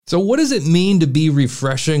So what does it mean to be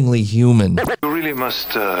refreshingly human? You really must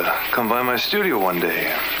come by my studio one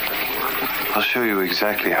day. I'll show you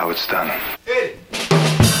exactly how it's done.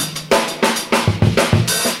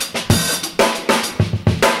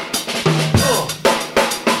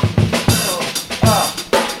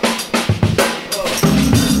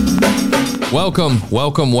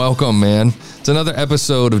 Welcome, man. It's another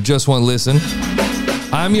episode of Just One Listen.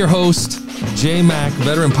 I'm your host, J Mac,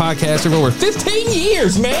 veteran podcaster for over 15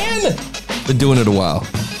 years, man. Been doing it a while.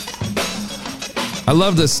 I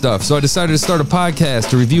love this stuff, so I decided to start a podcast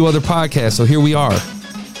to review other podcasts, so here we are.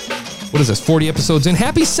 What is this, 40 episodes in?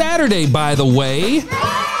 Happy Saturday, by the way.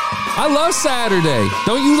 I love Saturday.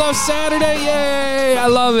 Don't you love Saturday? Yay, I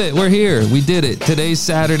love it. We're here. We did it. Today's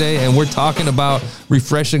Saturday, and we're talking about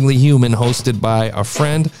Refreshingly Human, hosted by our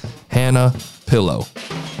friend, Hannah Pillow.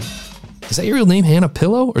 Is that your real name, Hannah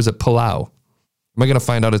Pillow, or is it Palau? Am I going to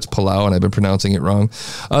find out it's Palau and I've been pronouncing it wrong?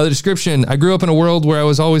 The description: I grew up in a world where I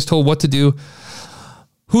was always told what to do,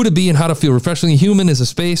 who to be, and how to feel. Refreshingly Human is a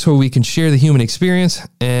space where we can share the human experience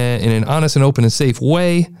in an honest and open and safe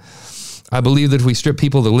way. I believe that if we strip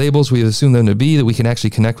people of the labels we have assumed them to be, that we can actually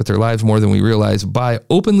connect with their lives more than we realize. By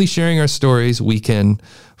openly sharing our stories, we can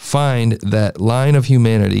find that line of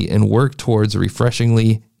humanity and work towards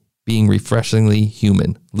being refreshingly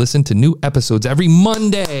human. Listen to new episodes every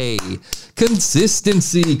Monday.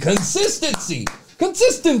 Consistency.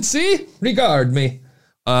 Regard me.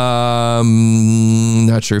 Not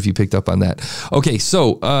sure if you picked up on that. Okay,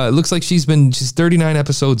 so it looks like she's 39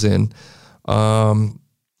 episodes in.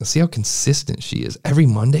 Let's see how consistent she is. Every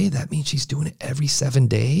Monday, that means she's doing it every 7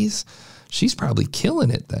 days. She's probably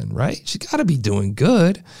killing it then, right? She's got to be doing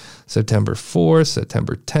good. September 4th,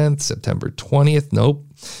 September 10th, September 20th, nope.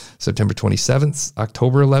 September 27th,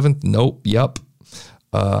 October 11th, nope, yup.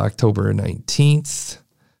 October 19th,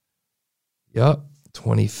 yup.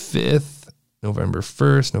 25th, November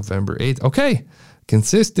 1st, November 8th. Okay,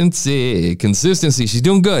 consistency. She's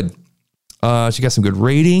doing good. She got some good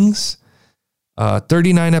ratings.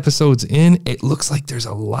 39 episodes in, it looks like there's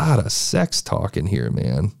a lot of sex talk in here,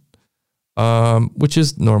 man. Which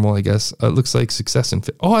is normal, I guess. It looks like success and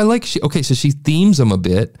fit. Oh, so she themes them a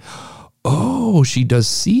bit. Oh, she does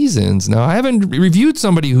seasons. Now, I haven't reviewed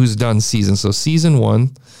somebody who's done seasons. So season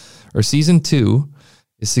 1 or season 2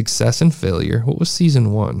 is success and failure. What was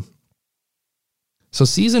season 1? So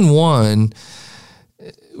season 1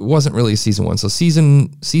 wasn't really season 1. So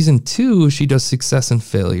season 2, she does success and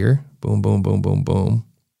failure. Boom, boom, boom, boom, boom.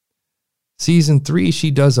 Season 3,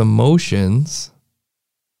 she does emotions.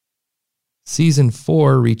 Season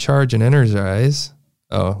 4, recharge and energize.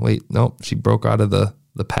 Oh, wait, nope. She broke out of the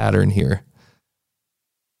pattern here.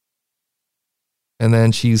 And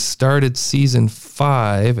then she started season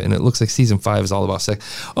 5, and it looks like season 5 is all about sex.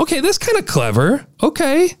 Okay, that's kind of clever.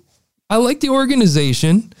 Okay. I like the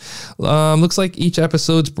organization. Looks like each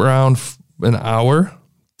episode's around an hour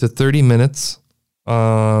to 30 minutes.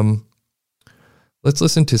 Let's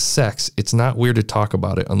listen to sex. It's not weird to talk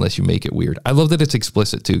about it unless you make it weird. I love that it's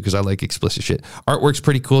explicit too, because I like explicit shit. Artwork's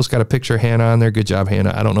pretty cool. It's got a picture of Hannah on there. Good job,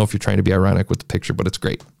 Hannah. I don't know if you're trying to be ironic with the picture, but it's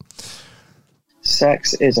great.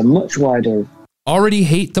 Sex is a much wider... Already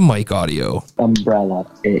hate the mic audio. Umbrella.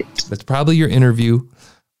 That's probably your interview.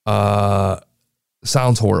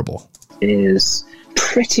 Sounds horrible. Is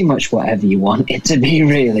pretty much whatever you want it to be,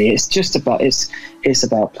 really. It's just about it's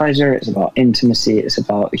about pleasure, it's about intimacy, it's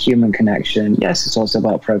about human connection. Yes, it's also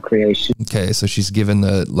about procreation. Okay, so she's given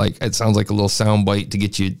it sounds like a little sound bite to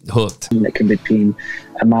get you hooked. And it can be between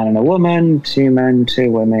a man and a woman, 2 men,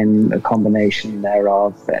 2 women, a combination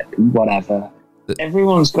thereof, whatever.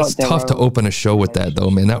 Everyone's got it's tough to open a show with that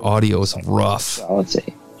though, man. That audio is rough.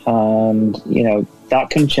 And that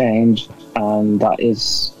can change, and that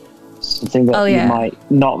is something that you might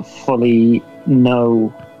not fully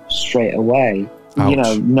know straight away.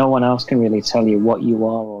 Ouch. No one else can really tell you what you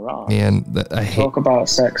are or aren't. Man, I hate talk about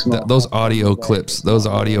sex. Those audio clips, those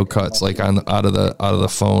audio cuts, like out of the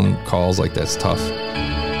phone calls, like that's tough.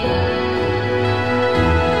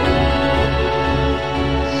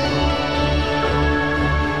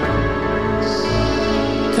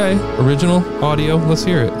 Okay, original audio. Let's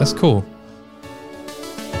hear it. That's cool.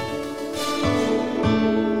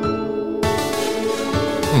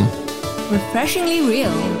 Refreshingly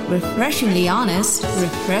real, refreshingly honest,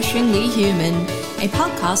 refreshingly human. A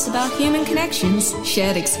podcast about human connections,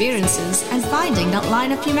 shared experiences, and finding that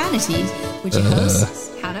line of humanity, which your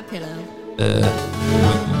host, Hannah Pillow.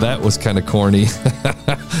 That was kind of corny.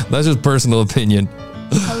 That's just personal opinion.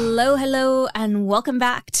 Hello, and welcome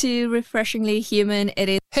back to Refreshingly Human. It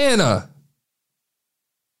is Hannah.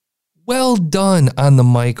 Well done on the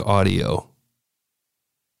mic audio.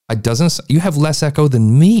 You have less echo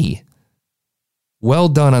than me. Well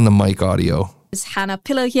done on the mic audio. It's Hannah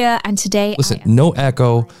Pillow here, and today listen, no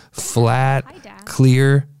echo, flat,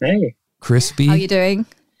 clear, Hey, crispy. How are you doing?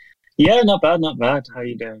 yeah, not bad, not bad. How are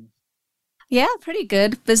you doing? Yeah, pretty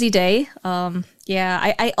good. Busy day. I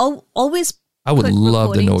always. I would put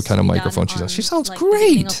love to know recordings what kind of to be microphone done she's on. She sounds like, the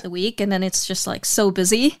beginning great. of the week, and then it's just like so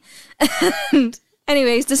busy. And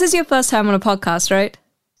anyways, this is your first time on a podcast, right?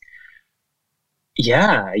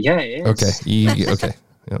 Yeah, it is. Okay. Okay.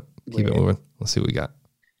 Yep. Keep it Weird. moving. Let's see what we got.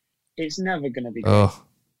 It's never going to be good. Oh,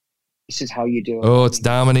 This is how you do it. oh, it's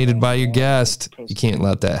dominated by your guest. You can't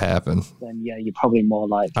let that happen. Then, yeah, you're probably more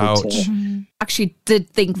likely Ouch. to... Actually, did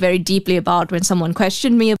think very deeply about when someone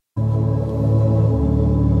questioned me.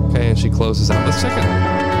 Okay, and she closes out. Let's check it.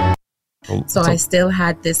 Oh, So I still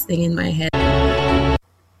had this thing in my head.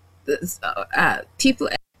 People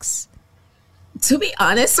X. To be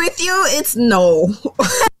honest with you, it's no.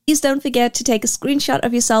 Please don't forget to take a screenshot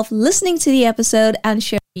of yourself listening to the episode and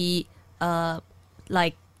share the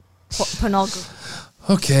pornography.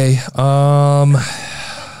 Okay. Then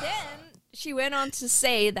she went on to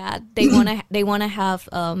say that they wanna have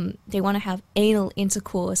anal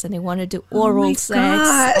intercourse, and they want to do oral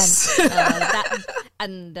sex,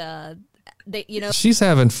 and they, you know. She's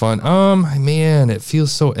having fun. Man, it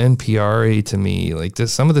feels so NPR-y to me. Like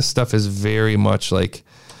this, some of this stuff is very much like.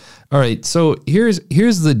 All right, so here's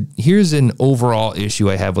an overall issue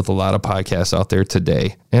I have with a lot of podcasts out there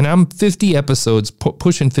today, and I'm 50 episodes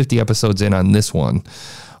pushing 50 episodes in on this one.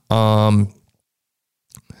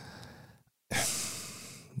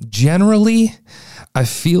 Generally, I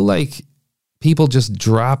feel like people just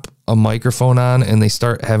drop a microphone on and they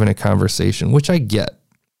start having a conversation, which I get.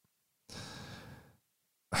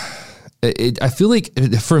 I feel like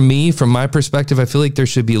for me, from my perspective, I feel like there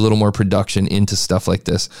should be a little more production into stuff like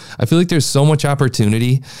this. I feel like there's so much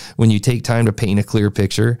opportunity when you take time to paint a clear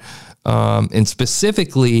picture. And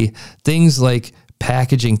specifically things like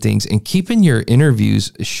packaging things and keeping your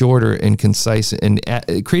interviews shorter and concise and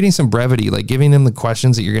creating some brevity, like giving them the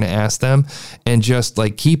questions that you're going to ask them and just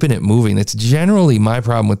like keeping it moving. That's generally my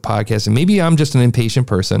problem with podcasting. Maybe I'm just an impatient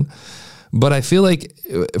person. But I feel like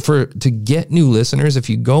to get new listeners, if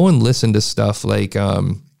you go and listen to stuff like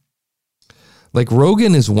Rogan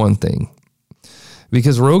is one thing,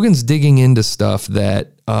 because Rogan's digging into stuff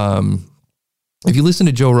that, if you listen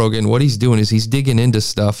to Joe Rogan, what he's doing is he's digging into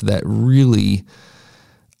stuff that really,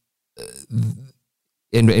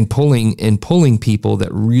 and pulling people that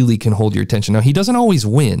really can hold your attention. Now, he doesn't always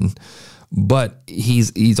win, but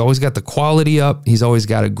he's always got the quality up. He's always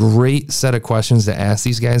got a great set of questions to ask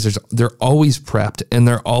these guys. They're always prepped, and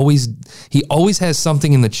he always has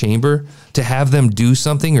something in the chamber to have them do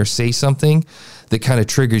something or say something that kind of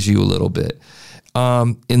triggers you a little bit.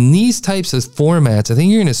 In these types of formats, I think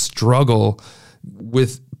you're going to struggle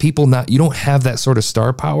with people you don't have that sort of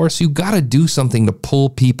star power. So you got to do something to pull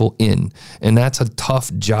people in, and that's a tough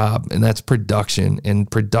job, and that's production, and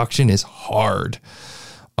production is hard.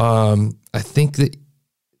 I think that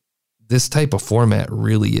this type of format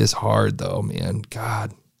really is hard though, man.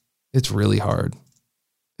 God, it's really hard.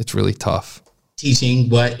 It's really tough. Teaching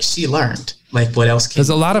what she learned. Like what else? Because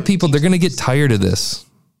a lot of people, they're going to get tired of this.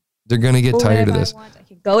 They're going to get tired of this. I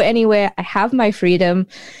can go anywhere. I have my freedom.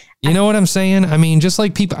 You know what I'm saying? I mean, just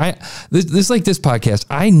like people, this like this podcast,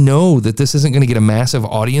 I know that this isn't going to get a massive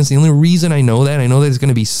audience. The only reason I know that it's going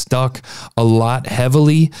to be stuck a lot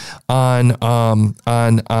heavily on other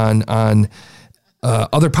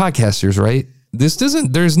podcasters, right?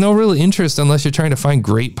 There's no real interest unless you're trying to find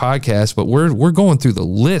great podcasts, but we're going through the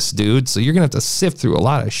list, dude. So you're going to have to sift through a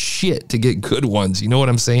lot of shit to get good ones. You know what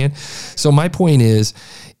I'm saying? So my point is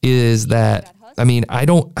that, I mean,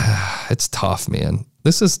 it's tough, man.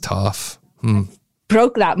 This is tough.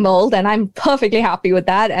 Broke that mold, and I'm perfectly happy with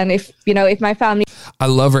that. And if my family, I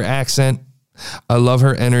love her accent. I love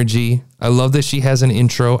her energy. I love that she has an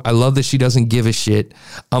intro. I love that she doesn't give a shit.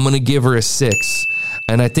 I'm going to give her a 6.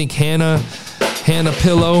 And I think Hannah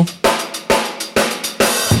Pillow,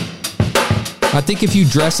 I think if you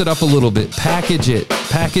dress it up a little bit, package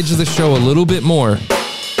the show a little bit more,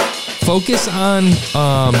 focus on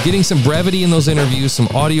getting some brevity in those interviews, some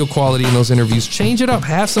audio quality in those interviews. Change it up.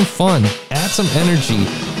 Have some fun. Add some energy.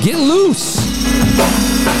 Get loose.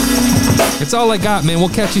 It's all I got, man. We'll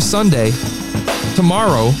catch you Sunday,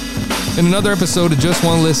 tomorrow, in another episode of Just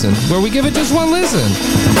One Listen, where we give it just one listen.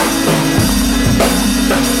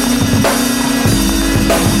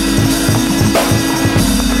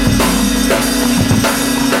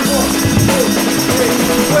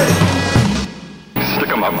 Stick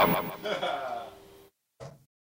 'em up.